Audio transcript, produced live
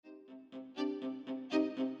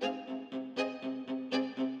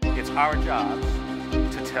It's our jobs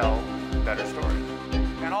to tell better stories.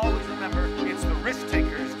 And always remember, it's the risk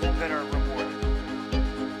takers that are rewarded.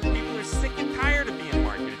 People are sick and tired of being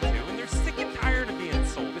marketed to, and they're sick and tired of being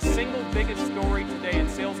sold. The single biggest story today in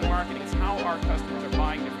sales and marketing is how our customers are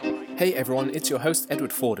buying differently. Hey everyone, it's your host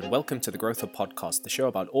Edward Ford and welcome to the Growth Hub Podcast, the show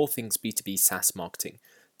about all things B2B SaaS marketing.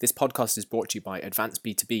 This podcast is brought to you by Advanced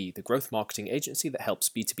B2B, the growth marketing agency that helps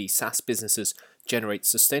B2B SaaS businesses generate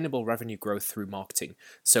sustainable revenue growth through marketing.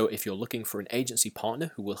 So if you're looking for an agency partner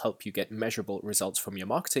who will help you get measurable results from your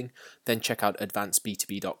marketing, then check out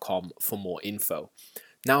advancedb2b.com for more info.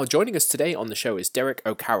 Now, joining us today on the show is Derek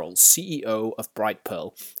O'Carroll, CEO of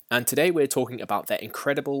Brightpearl, and today we're talking about their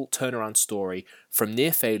incredible turnaround story from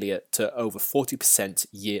near failure to over 40%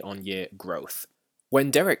 year-on-year growth. When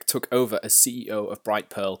Derek took over as CEO of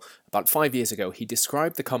Brightpearl about 5 years ago, he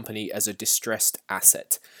described the company as a distressed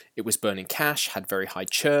asset. It was burning cash, had very high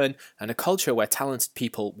churn, and a culture where talented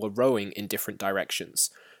people were rowing in different directions.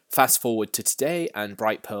 Fast forward to today, and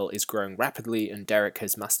Brightpearl is growing rapidly, and Derek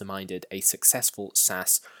has masterminded a successful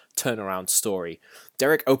SaaS turnaround story.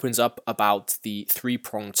 Derek opens up about the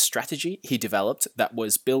three-pronged strategy he developed that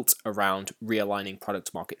was built around realigning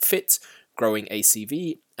product market fit, growing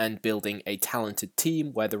ACV, and building a talented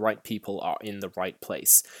team where the right people are in the right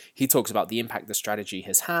place. He talks about the impact the strategy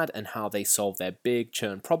has had and how they solved their big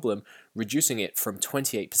churn problem, reducing it from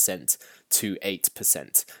 28% to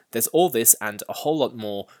 8%. There's all this and a whole lot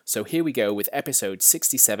more, so here we go with episode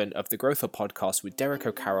 67 of the Growth Hub Podcast with Derek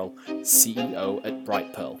O'Carroll, CEO at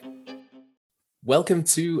Brightpearl. Welcome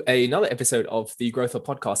to another episode of the Growth Hub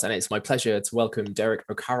Podcast, and it's my pleasure to welcome Derek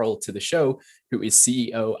O'Carroll to the show, who is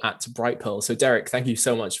CEO at Brightpearl. So Derek, thank you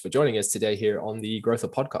so much for joining us today here on the Growth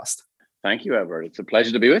Hub Podcast. Thank you, Edward. It's a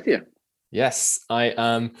pleasure to be with you. Yes, I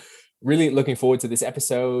am really looking forward to this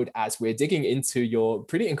episode as we're digging into your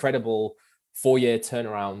pretty incredible 4-year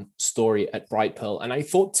turnaround story at Brightpearl. And I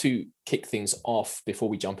thought to kick things off before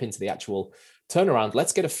we jump into the actual turnaround,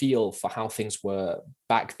 let's get a feel for how things were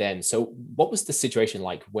back then. So what was the situation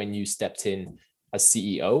like when you stepped in as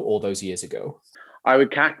CEO all those years ago? I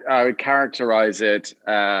would characterize it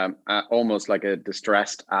almost like a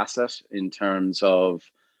distressed asset in terms of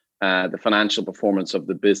the financial performance of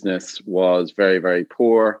the business was very, very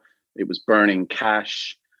poor. It was burning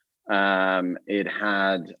cash. It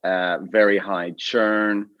had very high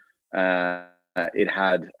churn. It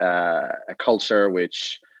had a culture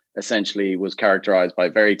which essentially was characterized by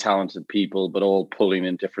very talented people, but all pulling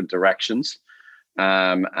in different directions.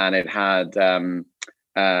 And it had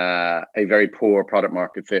a very poor product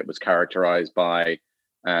market fit, was characterized by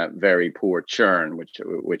very poor churn,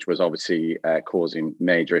 which was obviously causing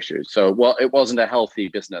major issues. So, well, it wasn't a healthy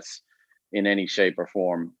business in any shape or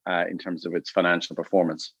form in terms of its financial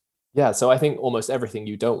performance. Yeah, so I think almost everything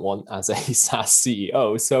you don't want as a SaaS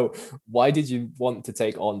CEO. So why did you want to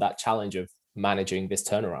take on that challenge of managing this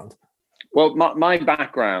turnaround? Well, my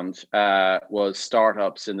background was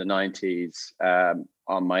startups in the 90s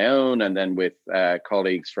on my own, and then with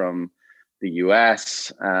colleagues from the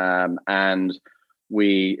US. And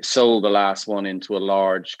we sold the last one into a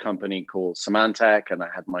large company called Symantec, and I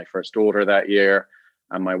had my first daughter that year.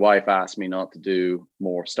 And my wife asked me not to do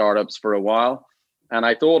more startups for a while. And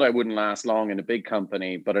I thought I wouldn't last long in a big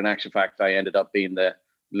company, but in actual fact, I ended up being the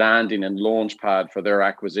landing and launch pad for their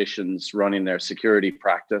acquisitions, running their security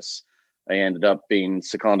practice. I ended up being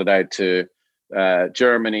seconded out to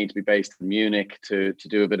Germany to be based in Munich to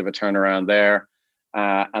do a bit of a turnaround there.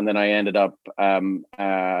 And then I ended up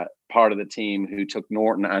part of the team who took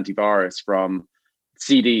Norton antivirus from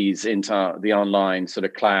CDs into the online sort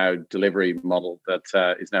of cloud delivery model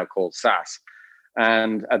that is now called SaaS.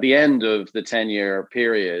 And at the end of the 10-year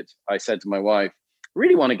period, I said to my wife,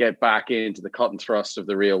 really want to get back into the cut and thrust of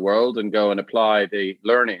the real world and go and apply the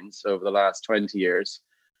learnings over the last 20 years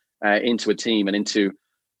into a team and into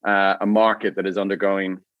a market that is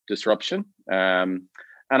undergoing disruption. And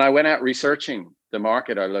I went out researching the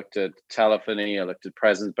market. I looked at telephony, I looked at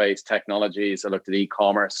presence-based technologies, I looked at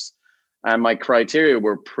e-commerce, and my criteria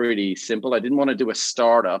were pretty simple. I didn't want to do a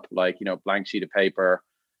startup like, blank sheet of paper,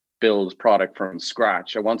 build product from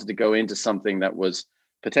scratch. I wanted to go into something that was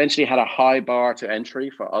potentially had a high bar to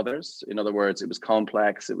entry for others. In other words, it was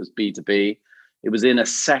complex, it was B2B. It was in a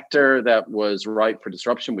sector that was ripe for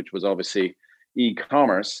disruption, which was obviously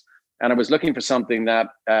e-commerce. And I was looking for something that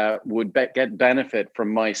would get benefit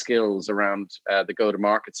from my skills around the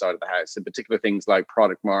go-to-market side of the house, in particular things like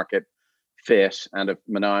product market fit and a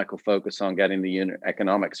maniacal focus on getting the unit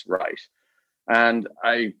economics right. And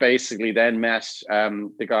I basically then met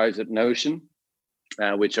the guys at Notion,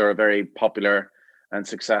 which are a very popular and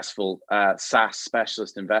successful SaaS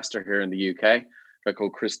specialist investor here in the UK. guy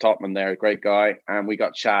called Chris Topman there, a great guy. And we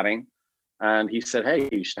got chatting and he said, hey,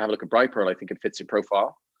 you should have a look at Brightpearl. I think it fits your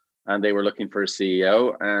profile. And they were looking for a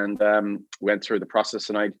CEO and went through the process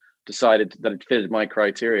and I decided that it fitted my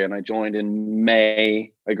criteria. And I joined in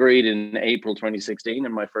May, agreed in April 2016.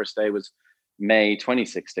 And my first day was May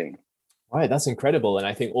 2016. Right, that's incredible. And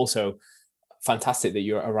I think also fantastic that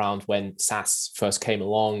you're around when SaaS first came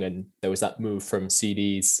along and there was that move from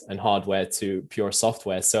CDs and hardware to pure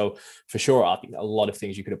software. So for sure, I think a lot of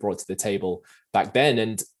things you could have brought to the table back then.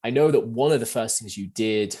 And I know that one of the first things you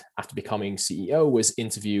did after becoming CEO was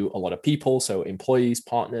interview a lot of people, so employees,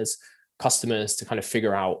 partners, customers, to kind of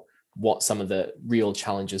figure out what some of the real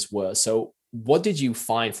challenges were. So what did you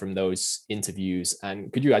find from those interviews?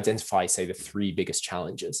 And could you identify, say, the three biggest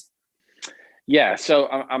challenges? Yeah, so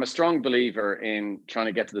I'm a strong believer in trying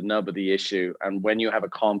to get to the nub of the issue. And when you have a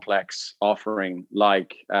complex offering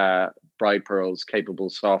like Brightpearl's capable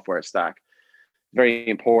software stack, very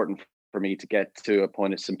important for me to get to a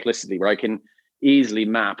point of simplicity where I can easily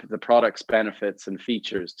map the product's benefits and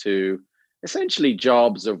features to essentially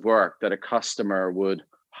jobs of work that a customer would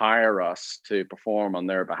hire us to perform on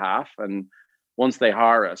their behalf. And once they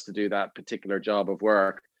hire us to do that particular job of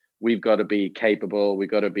work, we've got to be capable,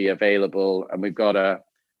 we've got to be available, and we've got to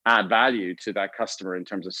add value to that customer in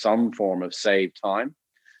terms of some form of saved time.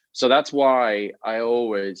 So that's why I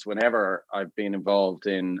always, whenever I've been involved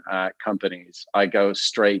in companies, I go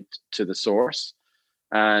straight to the source.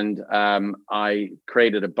 And I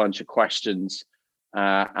created a bunch of questions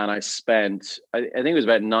and I spent, I think it was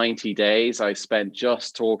about 90 days I spent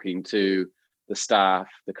just talking to the staff,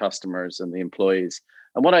 the customers, and the employees.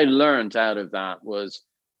 And what I learned out of that was,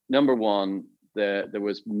 number one, there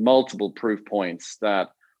was multiple proof points that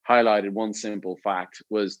highlighted one simple fact: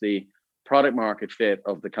 was the product market fit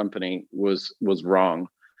of the company was wrong.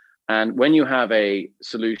 And when you have a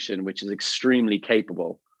solution which is extremely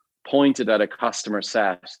capable, pointed at a customer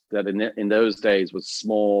set that in those days was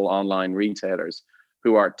small online retailers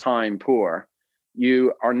who are time poor,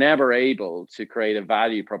 you are never able to create a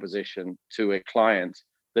value proposition to a client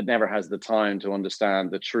that never has the time to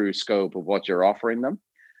understand the true scope of what you're offering them.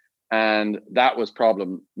 And that was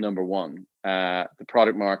problem number one. The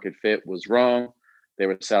product market fit was wrong. They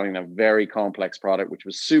were selling a very complex product, which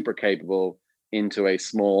was super capable, into a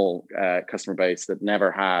small customer base that never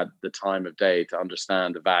had the time of day to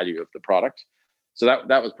understand the value of the product. So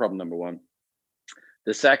that was problem number one.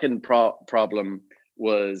 The second problem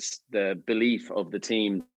was the belief of the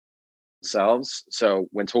team themselves. So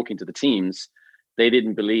when talking to the teams, they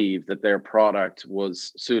didn't believe that their product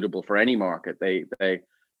was suitable for any market.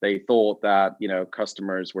 They thought that, you know,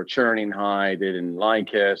 customers were churning high, they didn't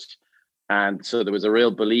like it. And so there was a real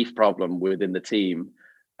belief problem within the team.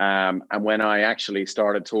 And when I actually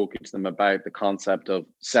started talking to them about the concept of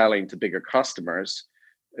selling to bigger customers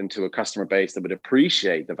and to a customer base that would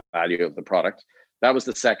appreciate the value of the product, that was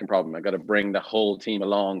the second problem. I got to bring the whole team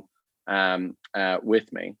along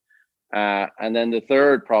with me. And then the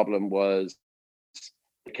third problem was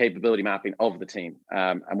the capability mapping of the team.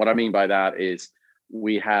 And what I mean by that is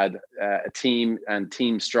we had a team and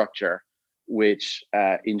team structure which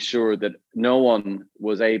ensured that no one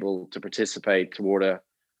was able to participate toward a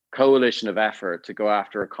coalition of effort to go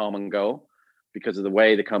after a common goal because of the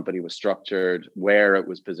way the company was structured, where it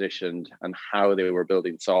was positioned, and how they were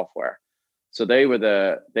building software. So they were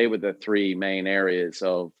the three main areas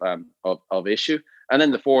of issue. And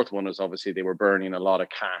then the fourth one was obviously they were burning a lot of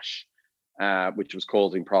cash, which was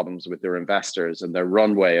causing problems with their investors, and their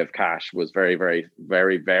runway of cash was very, very,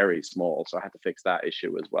 very, very small. So I had to fix that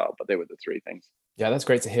issue as well. But they were the three things. Yeah, that's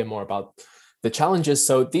great to hear more about the challenges.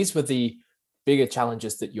 So these were the bigger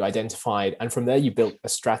challenges that you identified. And from there, you built a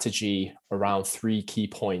strategy around three key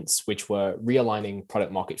points, which were realigning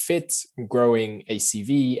product market fit, growing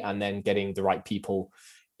ACV, and then getting the right people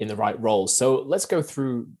in the right roles. So let's go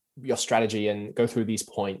through your strategy and go through these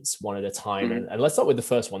points one at a time. Mm-hmm. And let's start with the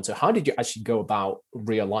first one. So how did you actually go about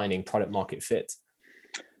realigning product market fit?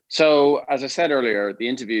 So as I said earlier, the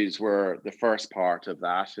interviews were the first part of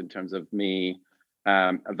that in terms of me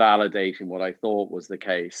validating what I thought was the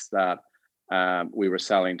case, that we were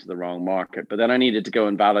selling to the wrong market. But then I needed to go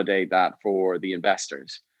and validate that for the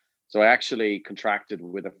investors. So I actually contracted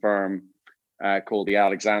with a firm called the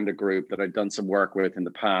Alexander Group that I'd done some work with in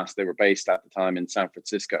the past. They were based at the time in San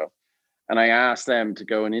Francisco. And I asked them to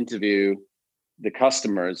go and interview the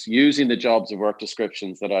customers using the jobs of work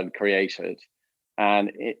descriptions that I'd created,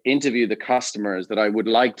 and interview the customers that I would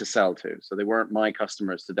like to sell to. So they weren't my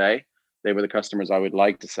customers today. They were the customers I would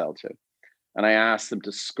like to sell to. And I asked them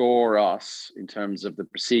to score us in terms of the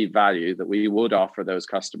perceived value that we would offer those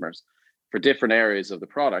customers for different areas of the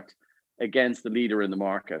product. against the leader in the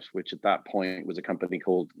market, which at that point was a company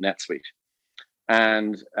called NetSuite.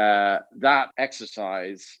 And that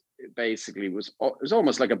exercise basically was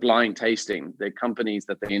almost like a blind tasting. The companies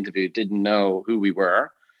that they interviewed didn't know who we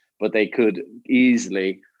were, but they could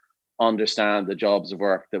easily understand the jobs of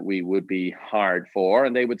work that we would be hired for,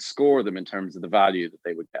 and they would score them in terms of the value that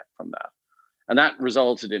they would get from that. And that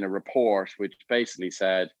resulted in a report which basically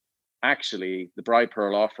said, actually, the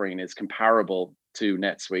Brightpearl offering is comparable to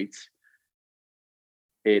NetSuite's.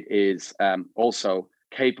 It is also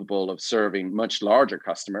capable of serving much larger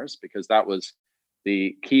customers, because that was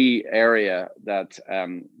the key area that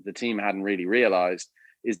the team hadn't really realized,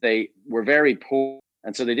 is they were very poor.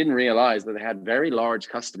 And so they didn't realize that they had very large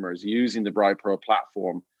customers using the Brightpearl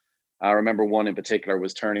platform. I remember one in particular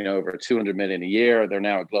was turning over 200 million a year. They're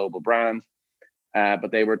now a global brand,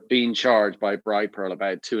 but they were being charged by Brightpearl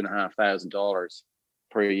about $2,500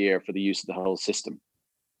 per year for the use of the whole system,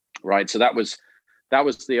 right? So that was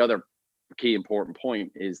the other key important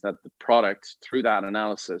point, is that the product, through that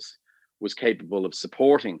analysis, was capable of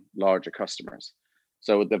supporting larger customers.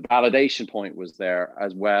 So the validation point was there,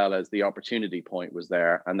 as well as the opportunity point was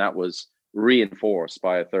there, and that was reinforced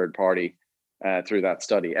by a third party through that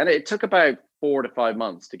study. And it took about 4 to 5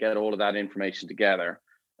 months to get all of that information together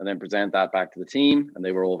and then present that back to the team, and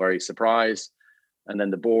they were all very surprised. And then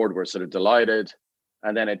the board were sort of delighted.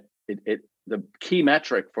 And then the key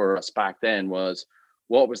metric for us back then was,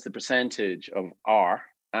 what was the percentage of our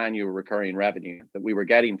annual recurring revenue that we were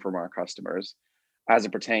getting from our customers as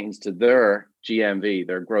it pertains to their GMV,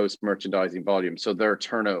 their gross merchandising volume, so their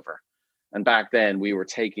turnover. And back then we were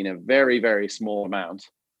taking a very, very small amount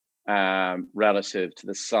relative to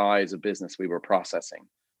the size of business we were processing,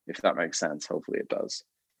 if that makes sense. Hopefully it does.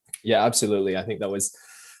 Yeah, absolutely. I think that was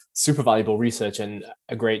super valuable research and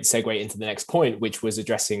a great segue into the next point, which was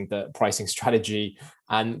addressing the pricing strategy.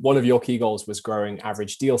 And one of your key goals was growing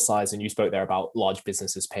average deal size. And you spoke there about large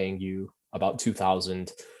businesses paying you about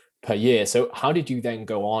 2,000 per year. So how did you then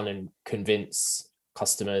go on and convince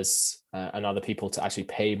customers and other people to actually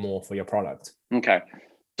pay more for your product? Okay.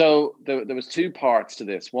 So there was two parts to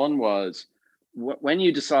this. One was, when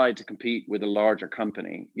you decide to compete with a larger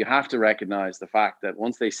company, you have to recognize the fact that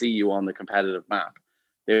once they see you on the competitive map,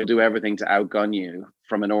 they'll do everything to outgun you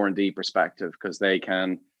from an R&D perspective, because they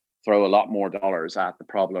can throw a lot more dollars at the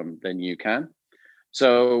problem than you can.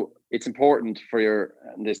 So it's important for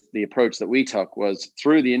the approach that we took was,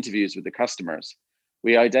 through the interviews with the customers,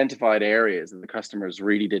 we identified areas that the customers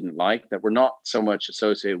really didn't like, that were not so much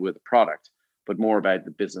associated with the product, but more about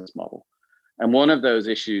the business model. And one of those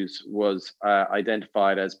issues was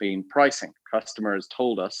identified as being pricing. Customers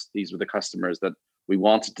told us, these were the customers that we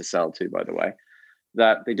wanted to sell to, by the way,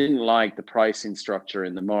 that they didn't like the pricing structure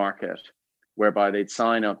in the market, whereby they'd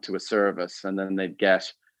sign up to a service and then they'd get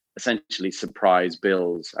essentially surprise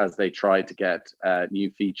bills as they tried to get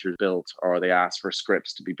new features built, or they asked for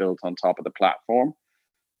scripts to be built on top of the platform.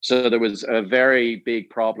 So there was a very big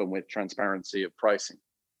problem with transparency of pricing,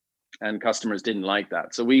 and customers didn't like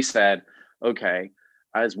that. So we said, okay,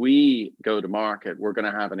 as we go to market, we're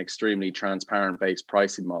going to have an extremely transparent based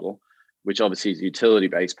pricing model, which obviously is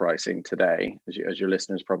utility-based pricing today, as your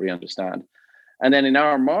listeners probably understand. And then in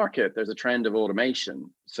our market, there's a trend of automation.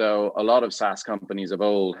 So a lot of SaaS companies of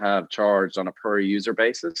old have charged on a per user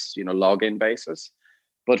basis, login basis.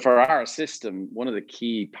 But for our system, one of the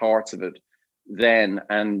key parts of it then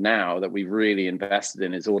and now that we've really invested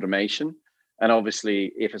in is automation. And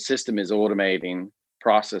obviously, if a system is automating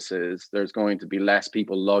processes, there's going to be less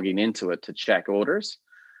people logging into it to check orders.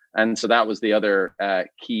 And so that was the other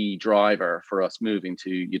key driver for us moving to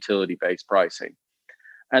utility-based pricing.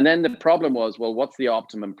 And then the problem was, well, what's the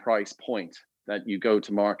optimum price point that you go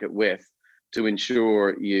to market with to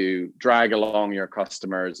ensure you drag along your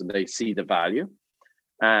customers and they see the value?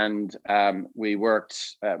 And we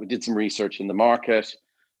did some research in the market.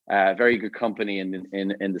 A very good company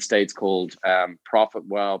in the States called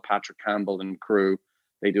ProfitWell, Patrick Campbell and crew.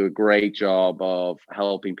 They do a great job of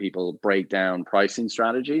helping people break down pricing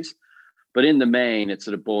strategies. But in the main, it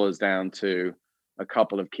sort of boils down to a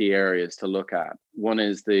couple of key areas to look at. One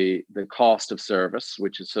is the cost of service,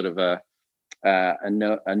 which is sort of a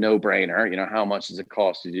no-brainer. How much does it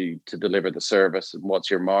cost you to deliver the service, and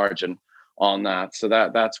what's your margin on that? So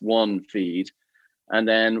that's one feed. And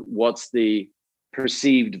then what's the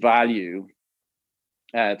perceived value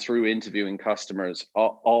through interviewing customers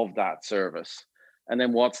of that service? And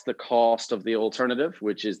then what's the cost of the alternative,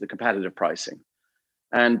 which is the competitive pricing?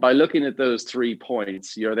 And by looking at those 3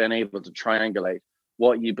 points, you're then able to triangulate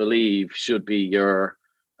what you believe should be your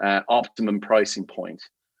optimum pricing point.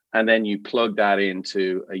 And then you plug that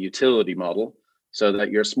into a utility model so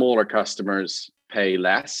that your smaller customers pay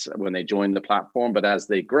less when they join the platform, but as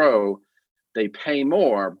they grow, they pay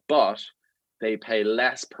more, but they pay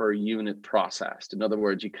less per unit processed. In other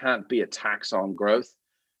words, you can't be a tax on growth.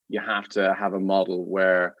 You have to have a model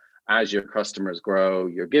where as your customers grow,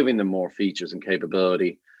 you're giving them more features and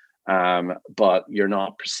capability, but you're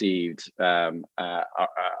not perceived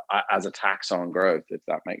as a tax on growth, if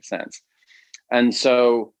that makes sense. And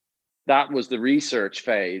so that was the research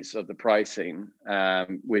phase of the pricing,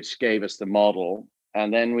 which gave us the model.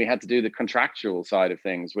 And then we had to do the contractual side of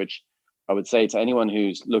things, which I would say to anyone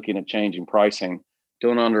who's looking at changing pricing,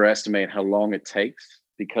 don't underestimate how long it takes,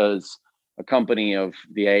 because a company of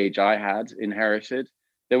the age I had inherited,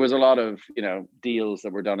 there was a lot of, deals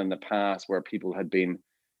that were done in the past where people had been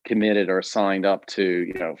committed or signed up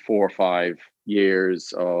to, 4 or 5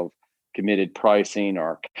 years of committed pricing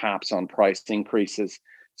or caps on price increases.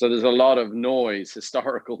 So there's a lot of noise,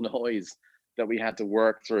 historical noise, that we had to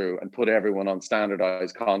work through and put everyone on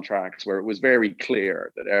standardized contracts where it was very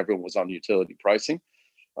clear that everyone was on utility pricing.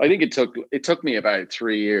 I think it took me about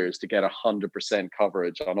 3 years to get 100%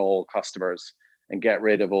 coverage on all customers and get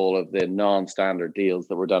rid of all of the non-standard deals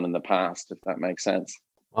that were done in the past, if that makes sense.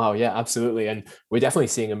 Wow, yeah, absolutely. And we're definitely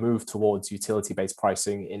seeing a move towards utility-based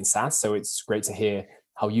pricing in SaaS. So it's great to hear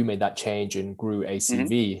how you made that change and grew ACV.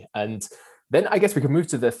 Mm-hmm. And then I guess we can move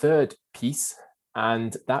to the third piece.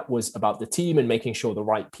 And that was about the team and making sure the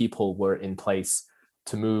right people were in place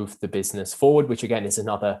to move the business forward, which again is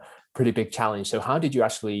another pretty big challenge. So how did you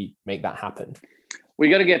actually make that happen? We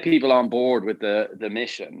got to get people on board with the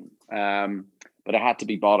mission, but it had to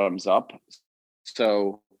be bottoms up.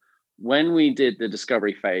 So when we did the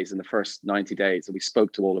discovery phase in the first 90 days, we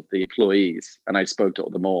spoke to all of the employees, and I spoke to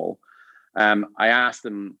them all. I asked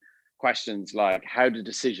them questions like, how do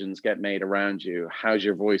decisions get made around you? How's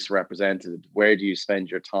your voice represented? Where do you spend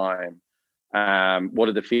your time? What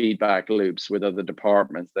are the feedback loops with other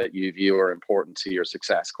departments that you view are important to your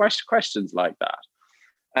success? Questions like that.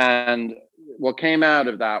 And what came out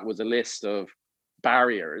of that was a list of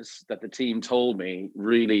barriers that the team told me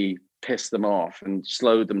really pissed them off and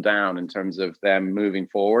slowed them down in terms of them moving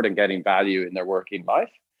forward and getting value in their working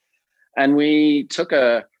life. And we took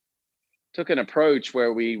an approach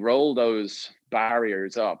where we rolled those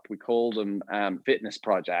barriers up. We called them fitness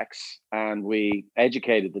projects, and we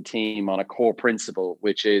educated the team on a core principle,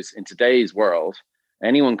 which is, in today's world,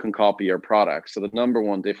 anyone can copy your product. So the number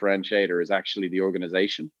one differentiator is actually the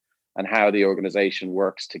organization and how the organization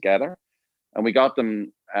works together. And we got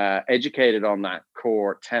them educated on that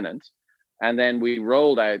core tenet. And then we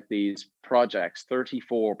rolled out these projects,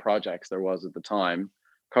 34 projects there was at the time,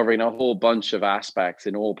 covering a whole bunch of aspects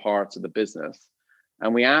in all parts of the business.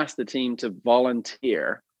 And we asked the team to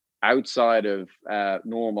volunteer outside of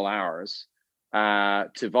normal hours,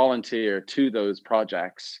 to volunteer to those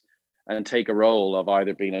projects and take a role of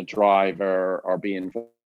either being a driver or being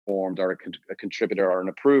informed or a contributor or an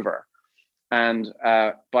approver. And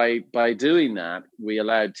by doing that, we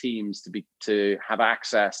allowed teams to have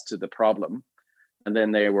access to the problem, and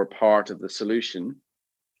then they were part of the solution.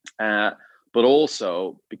 But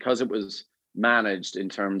also, because it was managed in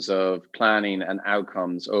terms of planning and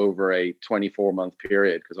outcomes over a 24-month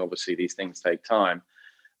period, because obviously these things take time,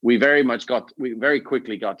 we very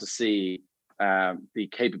quickly got to see the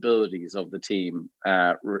capabilities of the team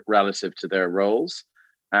relative to their roles,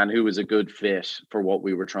 and who was a good fit for what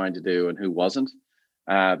we were trying to do and who wasn't.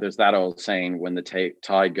 There's that old saying, when the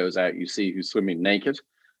tide goes out, you see who's swimming naked.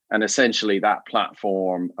 And essentially that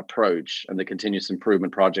platform approach and the continuous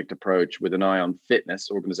improvement project approach with an eye on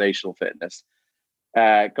fitness, organizational fitness,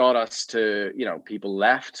 got us to, people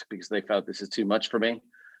left because they felt this is too much for me.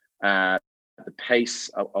 The pace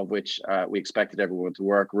of which we expected everyone to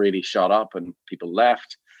work really shot up and people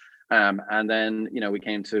left. And then, we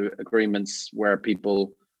came to agreements where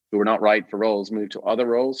people who were not right for roles moved to other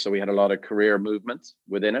roles. So we had a lot of career movement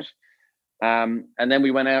within it. And then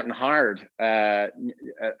we went out and hired a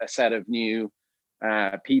set of new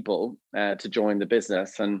people to join the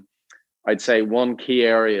business. And I'd say one key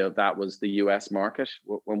area of that was the US market.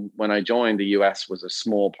 When I joined, the US was a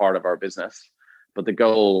small part of our business, but the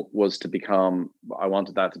goal was I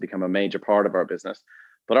wanted that to become a major part of our business.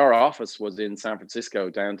 But our office was in San Francisco,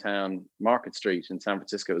 downtown Market Street in San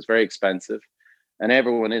Francisco. It was very expensive. And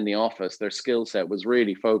everyone in the office, their skill set was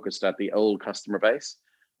really focused at the old customer base.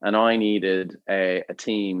 And I needed a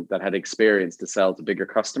team that had experience to sell to bigger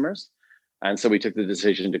customers. And so we took the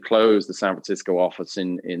decision to close the San Francisco office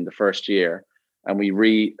in the first year. And we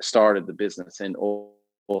restarted the business in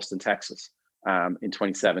Austin, Texas in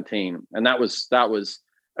 2017. And that was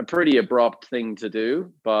a pretty abrupt thing to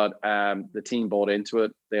do, but the team bought into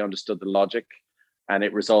it. They understood the logic. And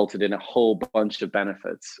it resulted in a whole bunch of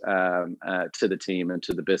benefits to the team and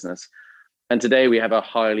to the business. And today we have a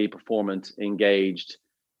highly performant, engaged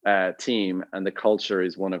team, and the culture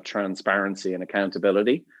is one of transparency and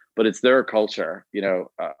accountability. But it's their culture,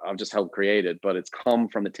 I've just helped create it, but it's come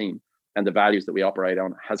from the team, and the values that we operate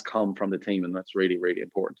on has come from the team, and that's really, really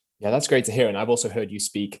important. Yeah, that's great to hear. And I've also heard you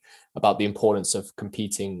speak about the importance of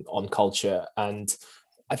competing on culture. And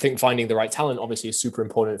I think finding the right talent obviously is super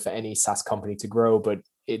important for any SaaS company to grow, but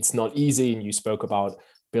it's not easy. And you spoke about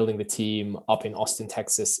building the team up in Austin,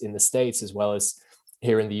 Texas, in the States, as well as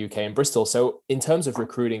here in the UK and Bristol. So in terms of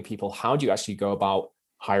recruiting people, how do you actually go about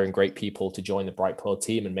hiring great people to join the Brightpearl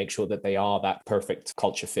team and make sure that they are that perfect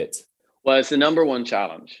culture fit? Well, it's the number one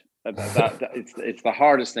challenge. It's the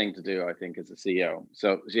hardest thing to do, I think, as a CEO.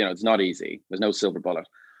 So, it's not easy. There's no silver bullet.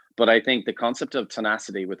 But I think the concept of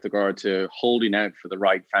tenacity with regard to holding out for the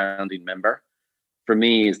right founding member, for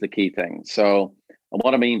me, is the key thing. So, and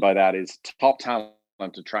what I mean by that is top talent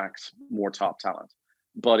attracts more top talent.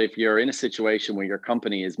 But if you're in a situation where your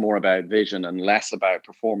company is more about vision and less about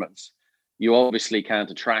performance, you obviously can't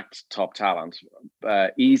attract top talent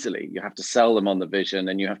easily. You have to sell them on the vision,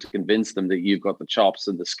 and you have to convince them that you've got the chops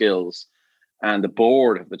and the skills, and the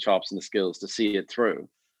board have the chops and the skills to see it through.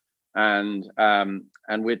 And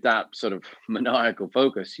with that sort of maniacal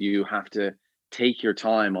focus, you have to take your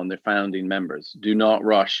time on the founding members. Do not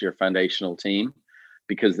rush your foundational team,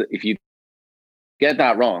 because if you get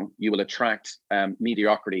that wrong, you will attract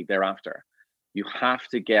mediocrity thereafter. You have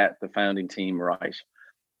to get the founding team right.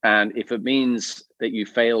 And if it means that you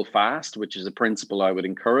fail fast, which is a principle I would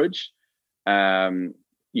encourage,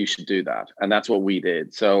 you should do that. And that's what we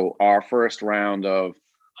did. So our first round of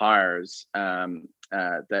hires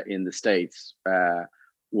that in the States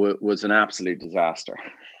was an absolute disaster.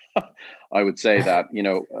 I would say that,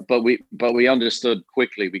 but we understood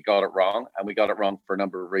quickly we got it wrong, and we got it wrong for a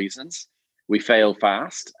number of reasons. We failed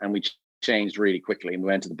fast, and we changed really quickly. And we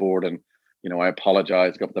went to the board, and I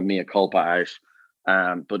apologized, got the mea culpa out,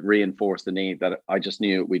 but reinforced the need that I just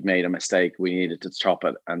knew we'd made a mistake. We needed to chop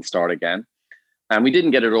it and start again. And we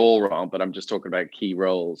didn't get it all wrong, but I'm just talking about key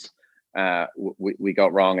roles we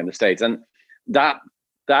got wrong in the States. And that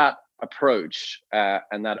approach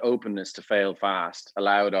and that openness to fail fast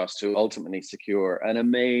allowed us to ultimately secure an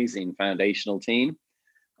amazing foundational team.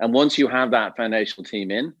 And once you have that foundational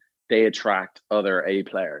team in, they attract other A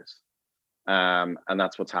players. And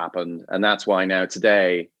that's what's happened. And that's why now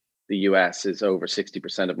today, the US is over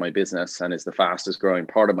 60% of my business and is the fastest growing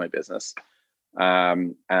part of my business.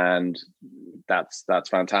 And that's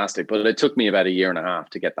fantastic. But it took me about 1.5 years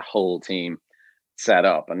to get the whole team set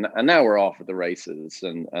up. And now we're off at the races,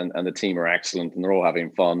 and the team are excellent, and they're all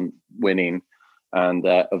having fun, winning, and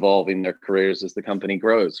evolving their careers as the company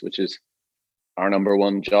grows, which is our number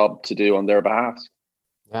one job to do on their behalf.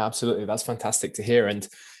 Yeah, absolutely. That's fantastic to hear. And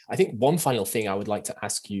I think one final thing I would like to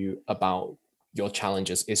ask you about your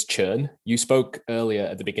challenges is churn. You spoke earlier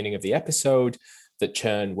at the beginning of the episode that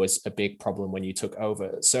churn was a big problem when you took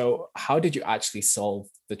over. So how did you actually solve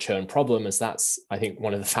the churn problem, as that's, I think,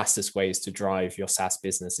 one of the fastest ways to drive your SaaS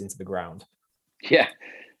business into the ground? Yeah,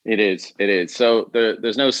 it is. So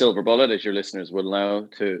there's no silver bullet, as your listeners will know,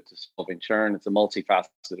 to solving churn. It's a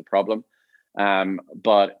multifaceted problem.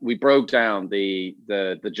 But we broke down the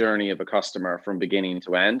journey of a customer from beginning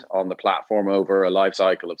to end on the platform over a life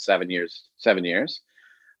cycle of 7 years.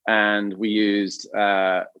 And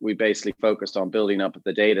we basically focused on building up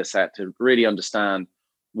the data set to really understand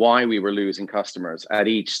why we were losing customers at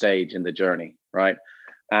each stage in the journey, right?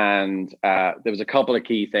 And there was a couple of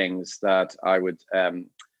key things that I would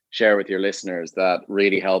share with your listeners that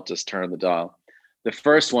really helped us turn the dial. The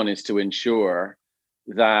first one is to ensure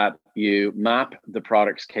that you map the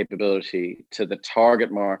product's capability to the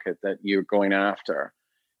target market that you're going after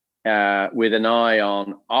with an eye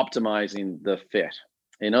on optimizing the fit.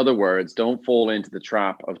 In other words, don't fall into the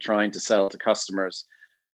trap of trying to sell to customers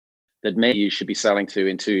that maybe you should be selling to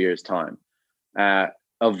in 2 years' time.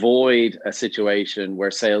 Avoid a situation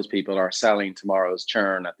where salespeople are selling tomorrow's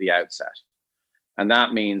churn at the outset. And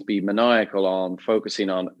that means be maniacal on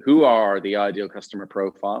focusing on who are the ideal customer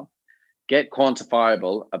profile, get quantified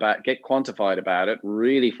about it,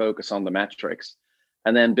 really focus on the metrics,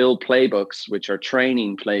 and then build playbooks, which are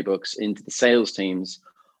training playbooks into the sales teams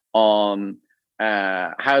on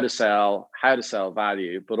how to sell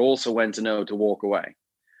value, but also when to know to walk away,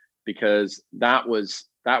 because that was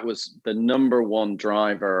the number one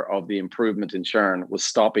driver of the improvement in churn, was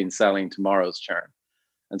stopping selling tomorrow's churn.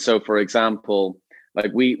 And so, for example,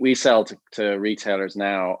 like we sell to retailers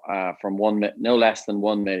now from no less than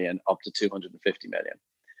 1 million up to 250 million.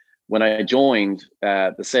 When I joined,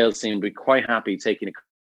 the sales team would be quite happy taking a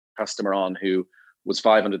customer on who was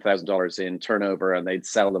 $500,000 in turnover, and they'd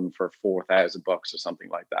sell them for $4,000 or something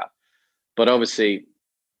like that. But obviously,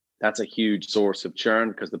 that's a huge source of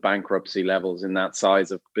churn because the bankruptcy levels in that size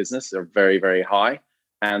of business are very, very high,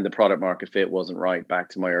 and the product market fit wasn't right, back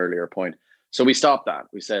to my earlier point. So we stopped that.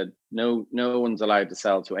 We said, no one's allowed to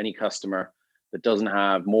sell to any customer that doesn't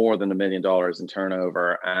have more than $1 million in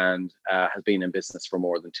turnover and has been in business for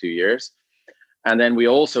more than 2 years. And then we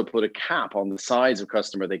also put a cap on the size of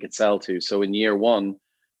customer they could sell to. So in year one,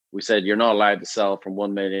 we said, you're not allowed to sell from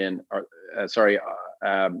 1 million, or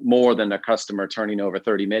more than a customer turning over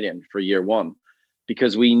 30 million for year one,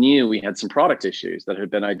 because we knew we had some product issues that had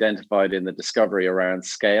been identified in the discovery around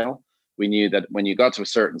scale. We knew that when you got to a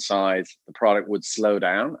certain size, the product would slow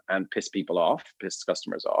down and piss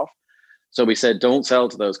customers off. So we said, don't sell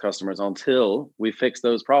to those customers until we fix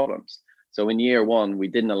those problems. So in year one, we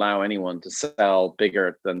didn't allow anyone to sell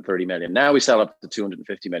bigger than 30 million. Now we sell up to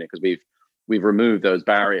 250 million because we've removed those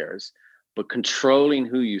barriers. But controlling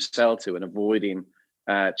who you sell to and avoiding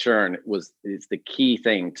churn is the key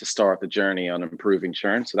thing to start the journey on improving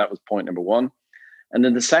churn. So that was point number one. And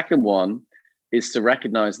then the second one is to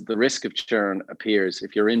recognize that the risk of churn appears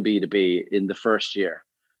if you're in B2B in the first year.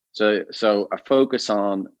 So a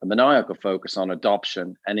maniacal focus on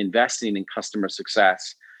adoption and investing in customer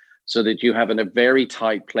success, so that you have a very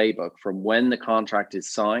tight playbook from when the contract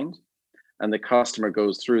is signed and the customer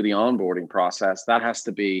goes through the onboarding process. That has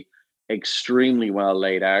to be extremely well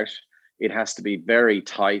laid out. It has to be very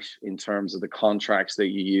tight in terms of the contracts that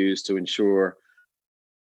you use to ensure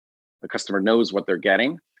the customer knows what they're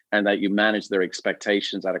getting, and that you manage their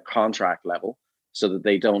expectations at a contract level so that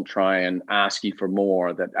they don't try and ask you for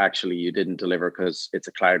more that actually you didn't deliver because it's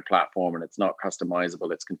a cloud platform and it's not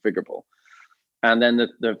customizable, it's configurable. And then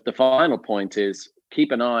the final point is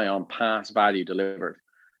keep an eye on past value delivered.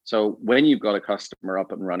 So when you've got a customer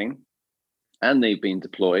up and running and they've been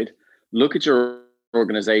deployed, look at your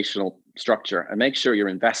organizational structure and make sure you're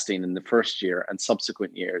investing in the first year and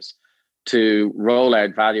subsequent years to roll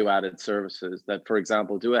out value-added services that, for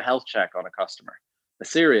example, do a health check on a customer, a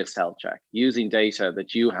serious health check, using data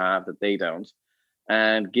that you have that they don't,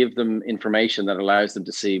 and give them information that allows them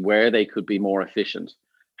to see where they could be more efficient,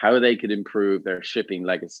 how they could improve their shipping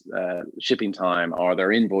time, or their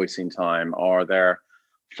invoicing time, or their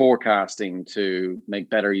forecasting to make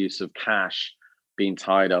better use of cash being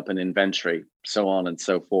tied up in inventory, so on and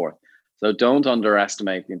so forth. So don't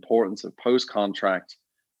underestimate the importance of post-contract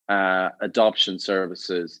adoption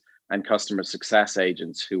services and customer success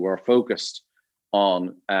agents who are focused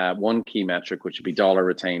on one key metric, which would be dollar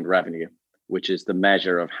retained revenue, which is the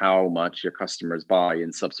measure of how much your customers buy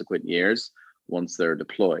in subsequent years once they're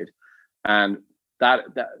deployed. And that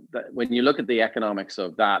when you look at the economics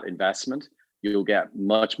of that investment, you'll get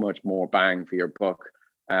much more bang for your buck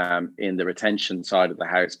in the retention side of the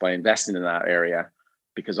house by investing in that area,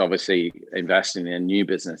 because obviously investing in new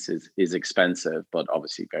business is expensive, but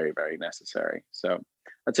obviously very, very necessary. So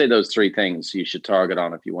I'd say those three things you should target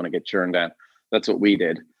on if you want to get churn down. That's what we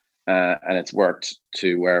did. And it's worked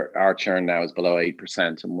to where our churn now is below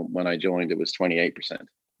 8%. And when I joined, it was 28%.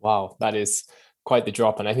 Wow, that is quite the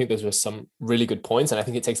drop. And I think those were some really good points. And I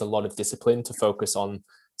think it takes a lot of discipline to focus on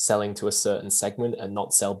selling to a certain segment and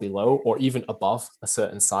not sell below or even above a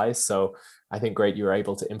certain size. So I think great you were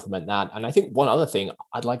able to implement that. And I think one other thing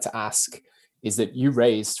I'd like to ask is that you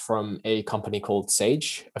raised from a company called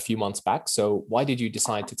Sage a few months back. So why did you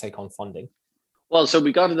decide to take on funding? Well, so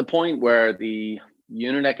we got to the point where the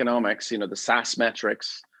unit economics, the SaaS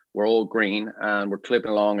metrics were all green and we're clipping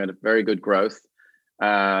along at a very good growth,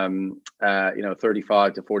 35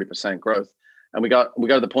 to 40% growth. And we got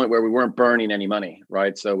to the point where we weren't burning any money,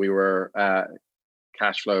 right? So we were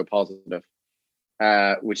cash flow positive,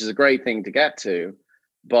 which is a great thing to get to,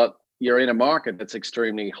 but you're in a market that's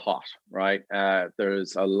extremely hot, right?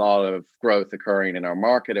 There's a lot of growth occurring in our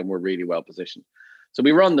market and we're really well positioned. So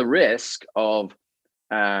we run the risk of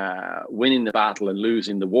winning the battle and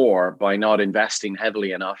losing the war by not investing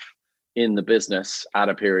heavily enough in the business at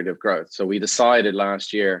a period of growth. So we decided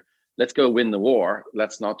last year, let's go win the war.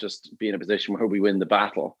 Let's not just be in a position where we win the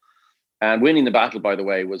battle. And winning the battle, by the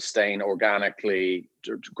way, was staying organically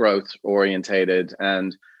growth orientated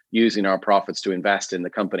and using our profits to invest in the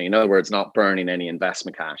company. In other words, not burning any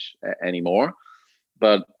investment cash anymore,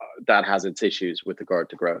 but that has its issues with regard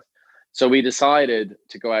to growth. So we decided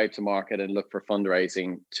to go out to market and look for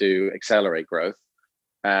fundraising to accelerate growth,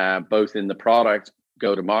 both in the product,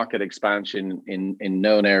 go-to-market expansion in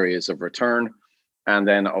known areas of return, and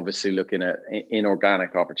then obviously looking at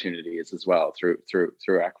inorganic opportunities as well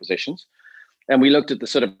through acquisitions. Then we looked at the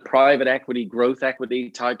sort of private equity, growth equity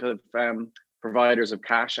type of providers of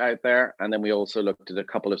cash out there. And then we also looked at a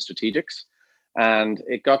couple of strategics. And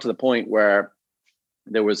it got to the point where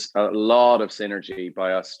there was a lot of synergy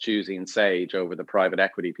by us choosing Sage over the private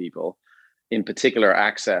equity people, in particular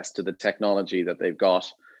access to the technology that they've got,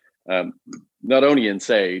 not only in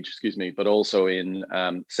Sage, but also in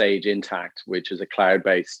Sage Intacct, which is a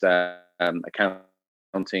cloud-based accounting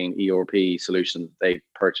ERP solution that they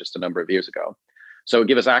purchased a number of years ago. So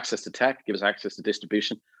give us access to tech, give us access to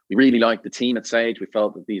distribution. We really liked the team at Sage. We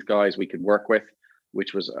felt that these guys we could work with,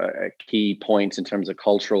 which was a key point in terms of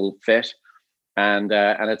cultural fit. And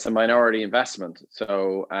it's a minority investment.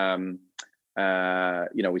 So,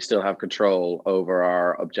 we still have control over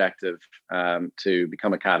our objective to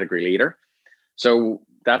become a category leader. So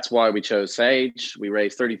that's why we chose Sage. We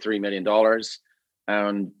raised $33 million.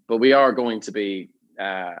 But we are going to be,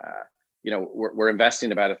 we're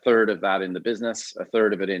investing about a third of that in the business, a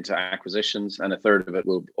third of it into acquisitions, and a third of it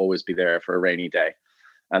will always be there for a rainy day.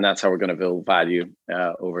 And that's how we're going to build value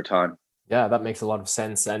over time. Yeah, that makes a lot of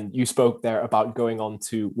sense. And you spoke there about going on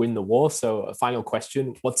to win the war. So a final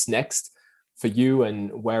question, what's next for you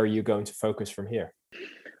and where are you going to focus from here?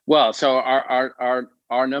 Well, so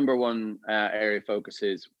our number one area of focus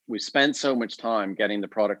is we've spent so much time getting the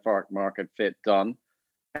product market fit done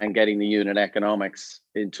and getting the unit economics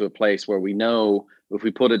into a place where we know if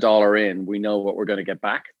we put $1 in, we know what we're going to get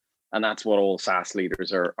back. And that's what all SaaS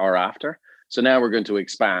leaders are after. So now we're going to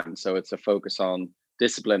expand. So it's a focus on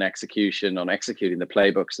discipline execution, on executing the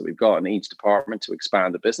playbooks that we've got in each department to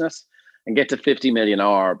expand the business and get to 50 million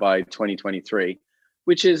ARR by 2023,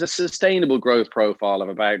 which is a sustainable growth profile of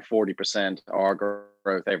about 40% ARR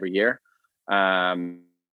growth every year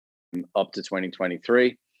up to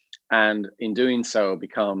 2023. And in doing so,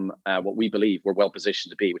 become what we believe we're well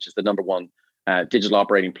positioned to be, which is the number one digital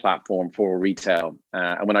operating platform for retail.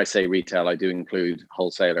 And when I say retail, I do include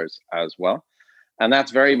wholesalers as well. And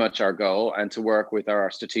that's very much our goal, and to work with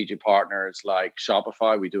our strategic partners like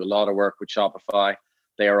Shopify. We do a lot of work with Shopify.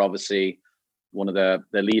 They are obviously one of the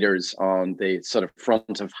leaders on the sort of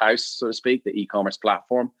front of house, so to speak, the e-commerce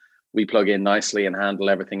platform. We plug in nicely and handle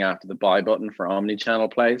everything after the buy button for omni-channel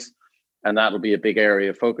plays. And that'll be a big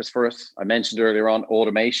area of focus for us. I mentioned earlier on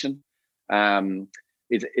automation.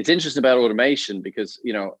 It's interesting about automation because,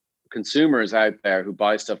 consumers out there who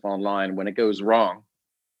buy stuff online, when it goes wrong,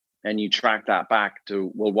 and you track that back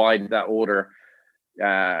to, well, why did that order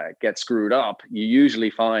get screwed up? You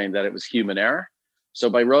usually find that it was human error. So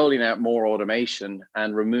by rolling out more automation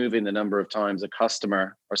and removing the number of times an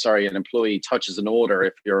employee touches an order,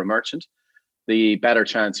 if you're a merchant, the better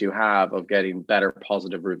chance you have of getting better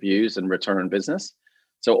positive reviews and return business.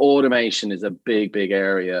 So automation is a big, big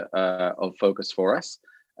area of focus for us.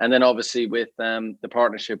 And then obviously with the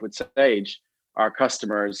partnership with Sage, our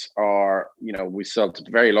customers are, we sell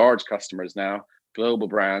to very large customers now, global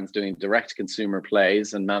brands doing direct consumer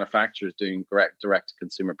plays and manufacturers doing direct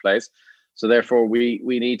consumer plays. So therefore, we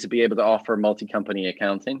need to be able to offer multi-company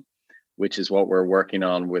accounting, which is what we're working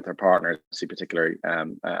on with our partners, particularly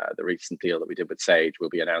the recent deal that we did with Sage. We'll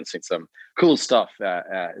be announcing some cool stuff in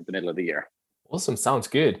the middle of the year. Awesome. Sounds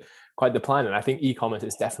good. Quite the plan. And I think e-commerce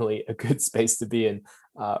is definitely a good space to be in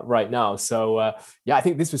right now. So I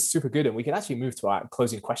think this was super good. And we can actually move to our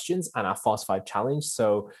closing questions and our Fast 5 challenge.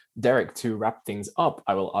 So Derek, to wrap things up,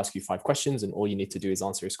 I will ask you 5 questions and all you need to do is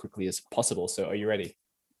answer as quickly as possible. So are you ready?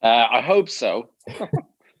 I hope so.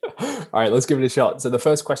 All right, let's give it a shot. So the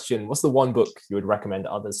first question, what's the one book you would recommend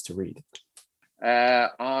others to read?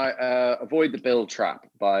 Avoid the Bill Trap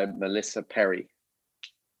by Melissa Perry.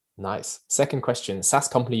 Nice. Second question, SaaS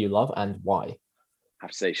company you love and why? I have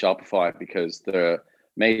to say Shopify, because they're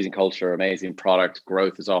amazing culture, amazing product,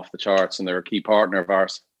 growth is off the charts, and they're a key partner of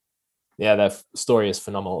ours. Yeah, their story is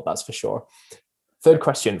phenomenal, that's for sure. Third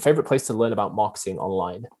question, favorite place to learn about marketing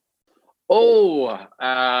online?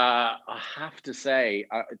 I have to say,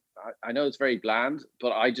 I know it's very bland,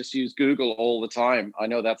 but I just use Google all the time. I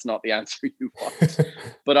know that's not the answer you want,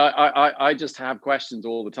 but I just have questions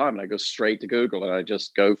all the time and I go straight to Google and I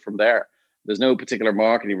just go from there. There's no particular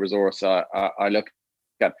marketing resource I look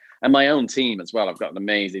at. And my own team as well. I've got an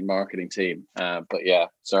amazing marketing team. But yeah,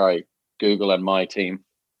 sorry, Google and my team.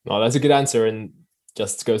 Oh, that's a good answer, and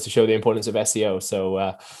just goes to show the importance of SEO.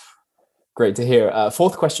 So great to hear.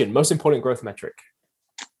 Fourth question, most important growth metric?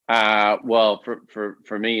 Well,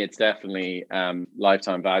 for me, it's definitely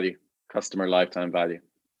lifetime value, customer lifetime value.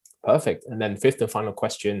 Perfect. And then fifth and final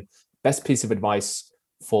question, best piece of advice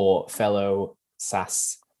for fellow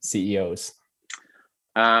SaaS CEOs?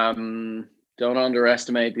 Don't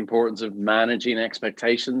underestimate the importance of managing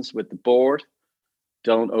expectations with the board.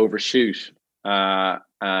 Don't overshoot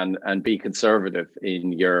and be conservative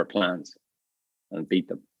in your plans and beat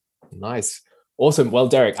them. Nice. Awesome. Well,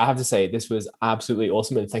 Derek, I have to say this was absolutely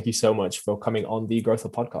awesome. And thank you so much for coming on the Growth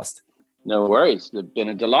Hub podcast. No worries. It's been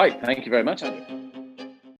a delight. Thank you very much, Andrew.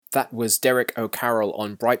 That was Derek O'Carroll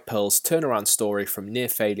on Brightpearl's turnaround story from near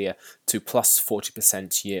failure to plus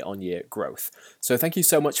 40% year-on-year growth. So thank you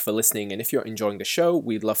so much for listening, and if you're enjoying the show,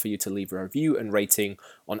 we'd love for you to leave a review and rating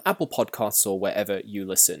on Apple Podcasts or wherever you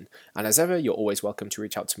listen. And as ever, you're always welcome to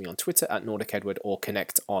reach out to me on Twitter at NordicEdward or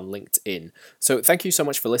connect on LinkedIn. So thank you so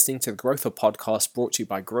much for listening to the Growth Hub podcast brought to you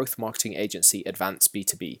by growth marketing agency Advance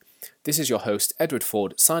B2B. This is your host, Edward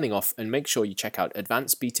Ford, signing off, and make sure you check out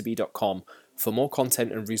advanceb2b.com for more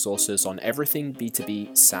content and resources on everything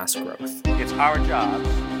B2B SaaS growth. It's our jobs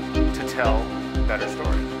to tell better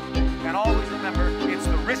stories. And always remember, it's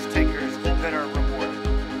the risk takers that are rewarded.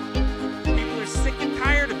 People are sick and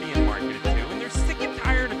tired of being marketed to, and they're sick and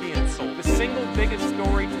tired of being sold. The single biggest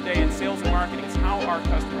story today in sales and marketing is how our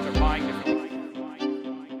customers are buying different